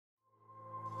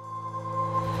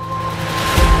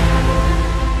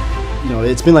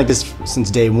it's been like this since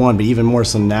day one, but even more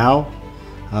so now.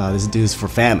 This is for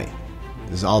family.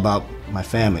 This is all about my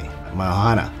family, my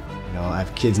OHANA. I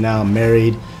have kids now, I'm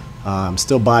married, I'm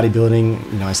still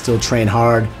bodybuilding, I still train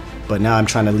hard, but now I'm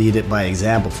trying to lead it by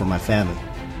example for my family.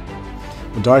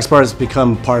 Well, Darcsport has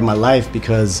become part of my life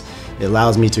because it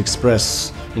allows me to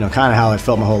express, kind of how I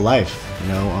felt my whole life.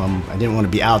 I didn't want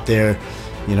to be out there,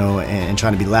 and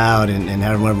trying to be loud and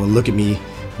have everyone look at me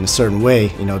in a certain way.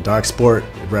 Darcsport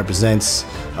represents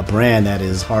a brand that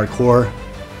is hardcore.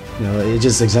 It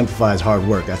just exemplifies hard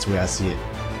work. That's the way I see it.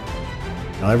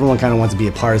 Everyone kind of wants to be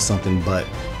a part of something, but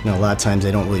a lot of times they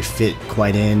don't really fit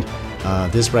quite in.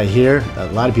 This right here,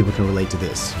 a lot of people can relate to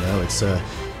this. It's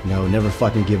never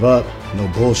fucking give up, no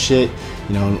bullshit,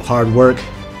 hard work.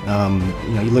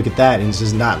 You look at that and it's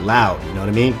just not loud, you know what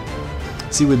I mean?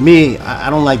 See, with me, I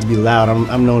don't like to be loud.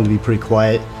 I'm known to be pretty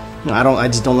quiet. I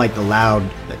just don't like the loud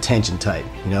attention type,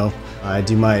 I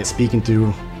do my speaking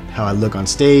through how I look on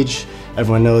stage.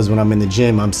 Everyone knows when I'm in the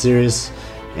gym, I'm serious.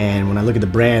 And when I look at the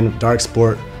brand,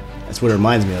 Darcsport, that's what it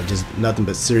reminds me of, just nothing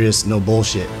but serious, no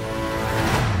bullshit.